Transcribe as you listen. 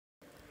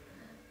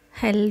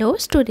Hello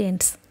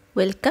students,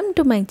 welcome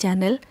to my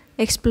channel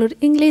Explore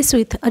English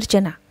with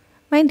Archana.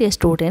 My dear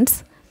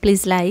students,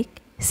 please like,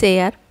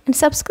 share and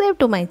subscribe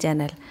to my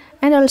channel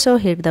and also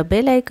hit the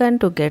bell icon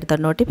to get the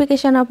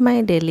notification of my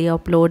daily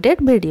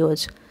uploaded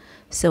videos.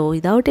 So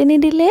without any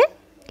delay,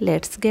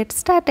 let's get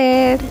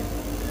started.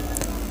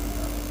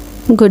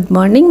 Good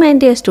morning my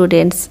dear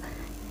students.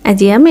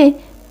 आज आमे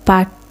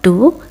part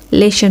 2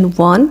 lesson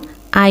 1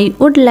 I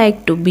would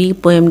like to be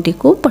poem T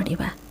को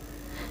पढ़िबा।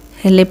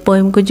 हेले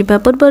poem को जीवा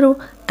पूर्वर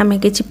आमे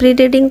किछि pre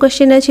reading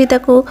question अछि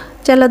ताको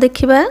चलो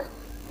देखिबा।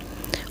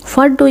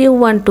 What do you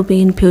want to be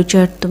in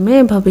future?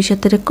 तुमे भविष्य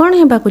रे कोन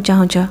हेबा को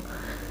चाहो छ?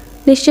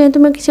 निश्चय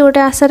तुमे किछि गोटे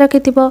आशा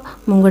रखिथिबो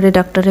मु गोटे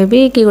डॉक्टर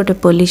हेबी कि गोटे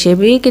पुलिस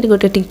हेबी कि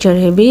गोटे टीचर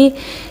हेबी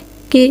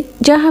कि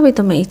जहाँ भी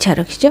तुमे इच्छा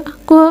रखिछ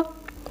को।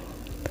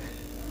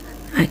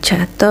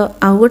 अच्छा तो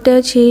आउ गोटे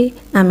अछि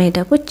आमे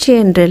एटा को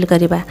चेन ड्रिल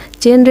करिबा।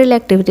 चेन ड्रिल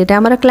एक्टिविटी ता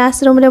हमर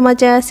क्लासरूम रे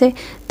मजा आसे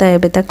तो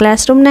एबे त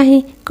क्लासरूम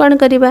नाही कोन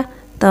करिबा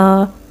तो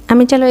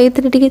आमे चलो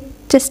एथरे टिके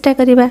चेष्टा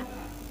करिबा।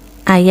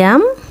 आई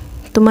एम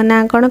तुम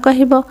ना कौन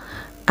कहब?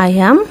 आई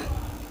एम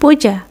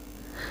पूजा।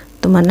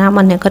 तुम ना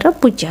मन कर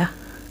पूजा।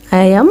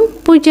 I am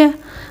Puja.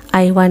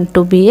 I want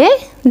to be A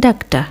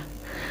doctor.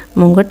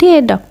 मु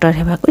गोटे डॉक्टर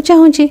हेबा को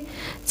चाहूची।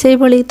 से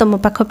भली तुम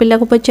पाख पिला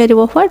को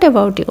पचारिबो व्हाट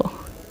अबाउट यू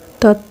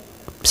तो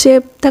से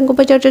तांको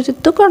पचार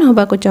तू कौन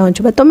हबा को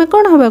चाहूछ बा तुम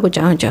कौन हबा को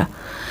चाहूछ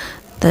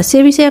तो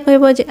से विषय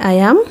कहब जे आई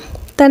एम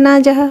ता ना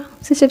जहा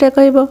से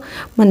कहब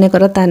मन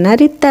कर ता ना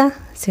रीता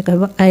से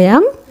कहब I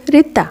am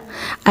Rita.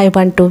 I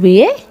want to be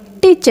a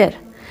teacher.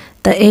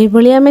 तो यही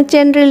भली आमे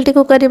चेन ड्रिल टी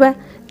को करबा।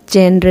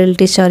 चेन ड्रिल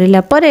टी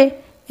सरिला परे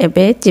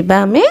एबे जिबा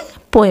आमे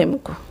पोएम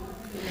को।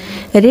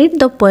 Read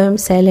the poem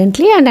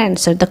silently and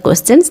answer the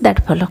questions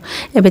that follow.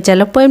 एबे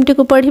चलो पोएम टी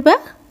को पढ़िबा।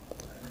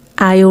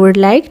 I would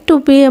like to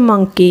be a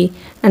monkey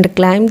and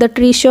climb the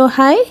tree so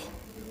high,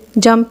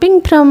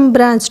 jumping from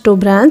branch to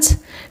branch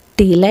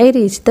till I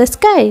reach the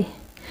sky,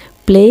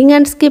 playing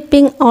and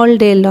skipping all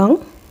day long,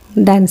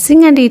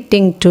 dancing and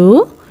eating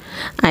too.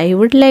 I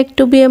would like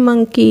to be a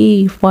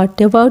monkey.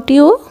 What about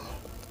you?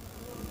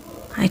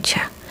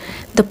 Acha,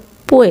 the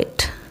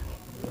poet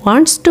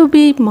wants to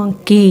be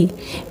monkey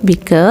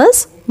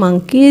because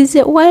monkey is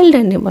a wild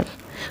animal.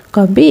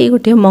 कवि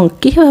गोटे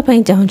monkey होगा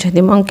पाई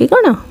चाहूँगी। Monkey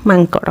कौन?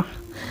 मांकड़।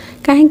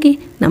 कहीं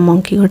ना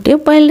monkey गोटे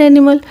wild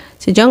animal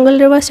से जंगल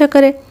रे वास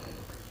करे।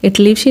 It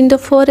lives in the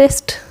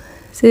forest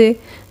से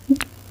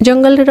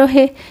जंगल रे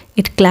रहे।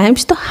 It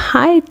climbs the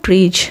high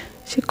trees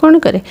से कौन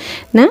करे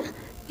ना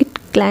it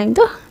climb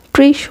the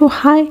tree so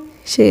high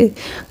से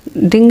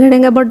डेंगा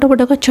डेंगा बड़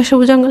बड़ गछ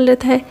सब जंगल रे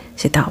थाए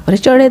से ता ऊपर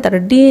चढ़े तार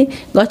डी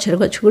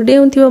गछ को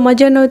डेउथिबो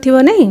मजा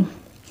नउथिबो नहीं।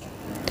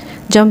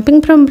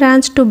 Jumping from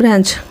branch to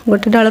branch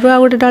गोटे डाल रो आ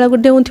गोटे डाल को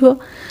डेउथिबो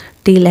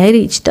till I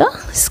reach the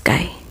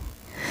sky.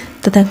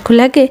 तो ताको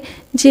लगे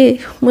जे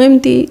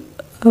मुझे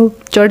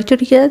चढ़ी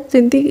चढ़िया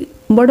जमी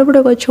बड़ बड़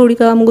गछ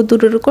गुड़िक आमको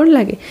दूर कौन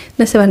लगे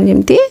ना से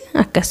जमी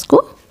आकाश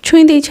को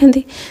छुई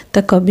देइछन्ति।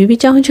 तो कवि भी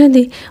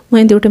चाहूँगी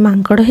मुझे गोटे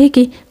मांकड़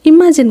होकि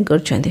इमाजिन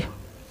कर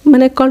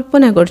माने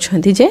कल्पना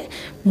कर जे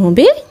मु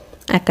भी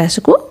आकाश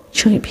को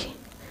छुईबी।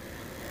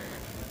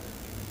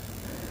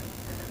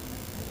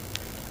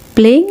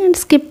 Playing and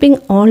skipping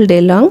all day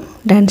long,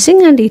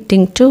 dancing and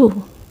eating to.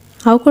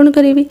 आउ कौन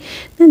करी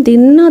ना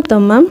दिन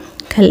तमाम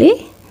खाली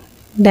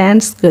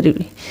डांस करी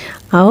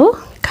आओ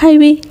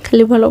खाइबी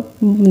खाली भल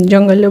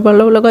जंगल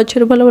भल भल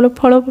गचर भल भल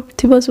फल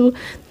थी सब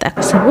ताक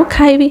सब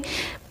खाइबी।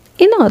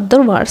 In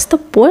other words the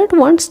poet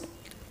wants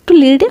to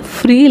lead A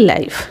free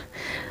life.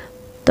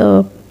 तो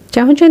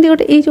चाहूँगी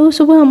गोटे ये जो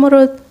सब आमर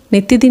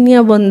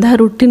नीतिदिनिया बंधा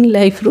रुटीन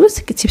लाइफ रू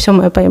किसी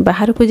समय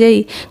बाहर को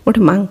जाई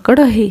गोटे मांकड़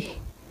है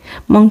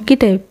मंकी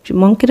टाइप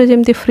मंकीर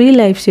जमी फ्री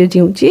लाइफ से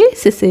जीऊँची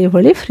से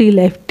भली फ्री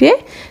लाइफ टे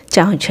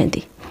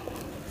चाहूँगी।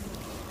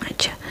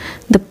 अच्छा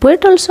the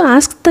poet also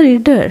ask the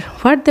reader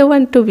what they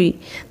want to be.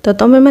 तो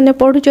तुम मैंने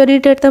पढ़ुच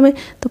रीडर तुम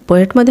तो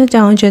पोएट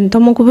चाहूँ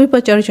तुमको भी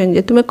पचार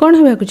तुम्हें कौन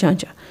होगा चाहूँ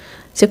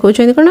से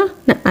कहते कौन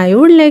ना I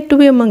would like to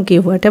be A monkey.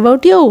 What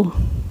about you?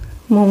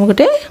 मु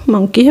गोटे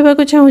मंकी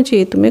होगा चाहूँ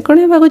तुम्हें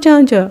कौन होगा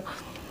चाहूँ?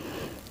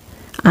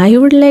 I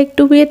would like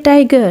to be A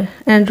tiger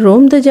and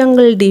Rome the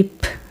jungle deep,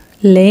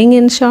 laying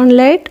in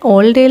sunlight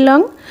all day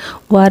long,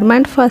 warm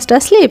and fast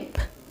asleep,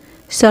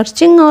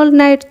 searching all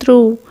night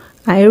through.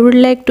 I would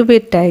like to be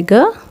a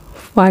tiger.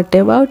 What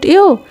about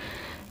you?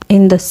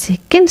 In the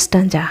second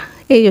stanza,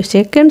 ये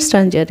second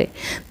stanza रे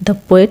the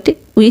poet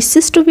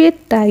wishes to be a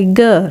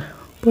tiger.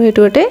 poet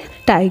गोटे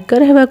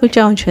tiger हेबा को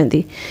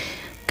चाहूँगी।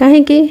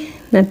 कहीं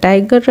ना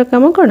tiger रा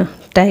काम कौन?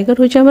 टाइगर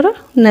हूँ आमर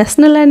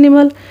नेशनल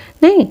एनिमल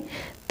नहीं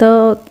तो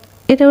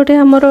ये गोटे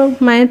आमर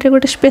माइंड रे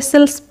गोटे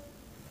स्पेशल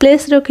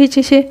प्लेस रखी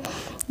से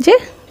जे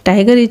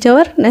tiger is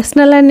our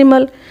national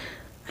animal.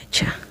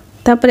 अच्छा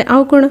तापर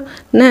आउ कौन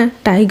ना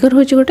टाइगर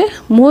हूँ गोटे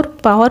मोर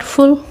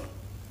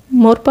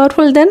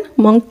पावरफुल देन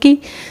मंकी।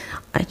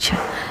 अच्छा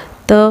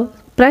तो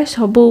प्राय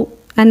सबू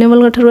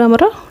एनिमल ठार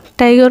आमर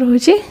टाइगर हूँ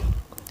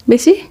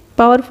बेसी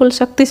पावरफुल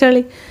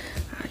शक्तिशाली।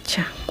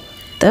 अच्छा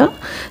तो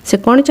से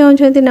कौन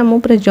चाहूँगी ना मु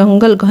पूरा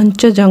जंगल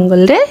घंच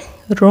जंगल रे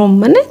रोम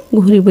माने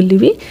घूरी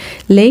बुली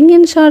laying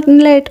in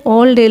sunlight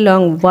all day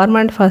long warm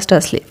and fast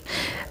asleep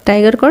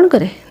tiger कौन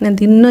करे ना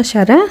दिन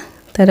सारा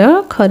तार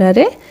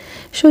खरारे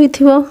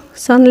शोइथिबो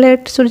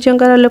सनलाइट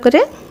सूर्यंकर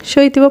आलोकरे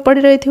शोइथिबो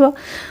पड़ी रहिथिबो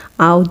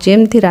आउ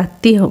जेमती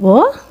राति हबो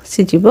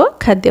से जीव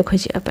खाद्य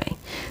खोजिया पाई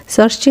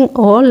सर्चिंग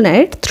ऑल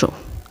नाइट थ्रू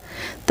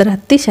तो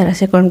राति सारा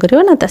से कौन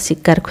करियो ना ता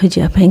शिकार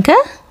खोजिया पाई का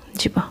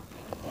जीव।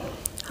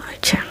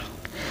 अच्छा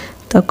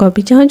तो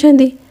कवि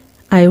चाहते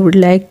I would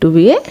like to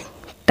be A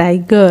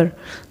tiger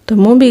तो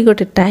मु भी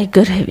गोटे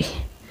टाइगर हेबी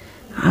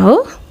आओ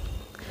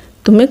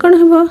तुम्हें कौन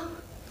हेबो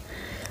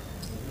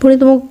पुणी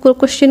तुमको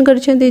क्वेश्चन कर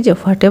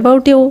व्हाट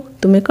अबाउट यू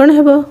तुम्हें कौन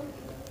हेबो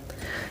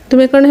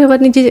तुम्हें कौन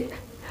हेबो निजे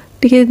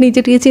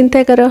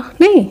चिंता कर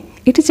नहीं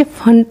it is a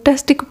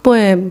fantastic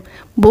poem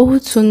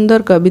बहुत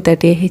सुंदर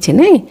कविताटे है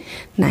नहीं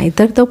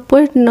neither the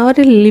poet nor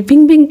a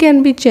living being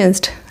can be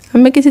changed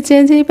आम किसी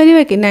चेंज हो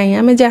पार कि नहीं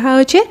आम जहाँ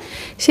अच्छे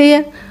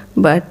से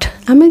बट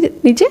आम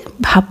निजे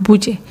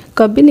भावुचे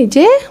कवि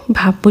निजे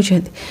भावुं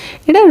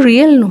यहाँ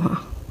रियल नुह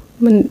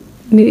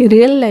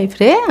रियल लाइफ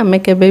रे आम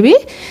केबे भी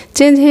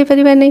चेंज हो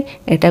पार नहीं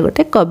यहाँ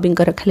गोटे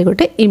कविंकर खाली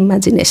गोटे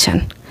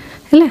इमेजिनेशन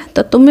है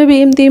तो तुम्हें भी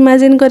एमती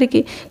इमेजिन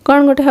करके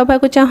कौन गोटे हवा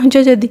को चाहूच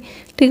जदि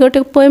ठीक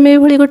गोटे पोएम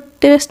ये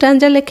गोटे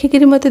स्टांजा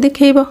लेखिकी मत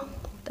देखब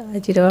तो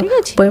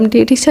आज पोएमटी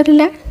ये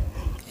सरला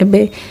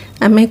एबे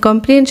आम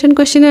कम्प्रिहेंशन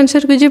क्वेश्चन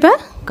आंसर को जीवा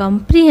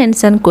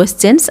कम्प्रिहेंशन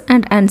questions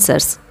and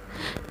answers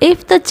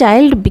if the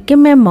child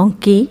became a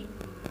monkey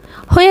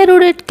where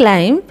would it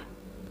climb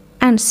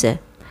answer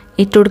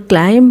it would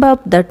climb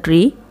up the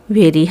tree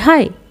very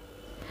high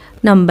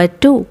number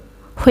 2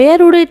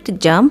 where would it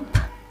jump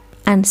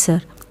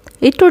answer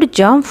it would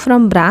jump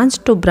from branch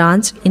to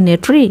branch in a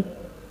tree.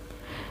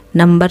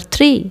 Number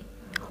 3.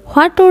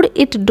 What would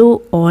it do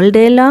all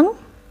day long?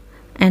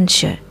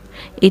 Answer.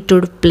 It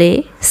would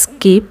play,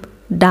 skip,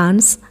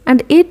 dance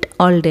and eat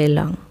all day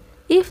long.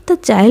 If the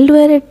child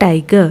were a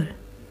tiger,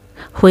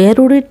 where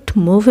would it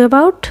move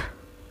about?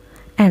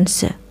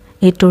 Answer.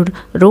 It would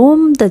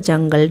roam the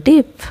jungle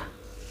deep.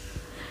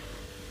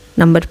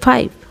 Number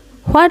 5.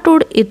 What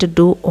would it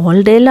do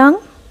all day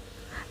long?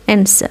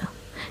 Answer.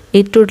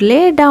 It would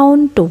lay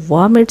down to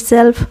warm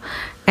itself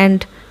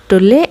and to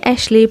lay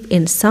asleep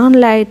in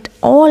sunlight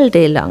all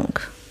day long.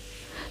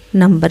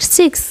 Number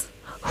 6.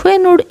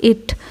 When would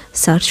it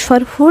search for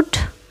food?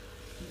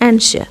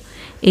 Answer.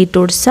 It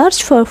would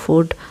search for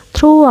food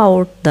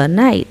throughout the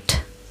night.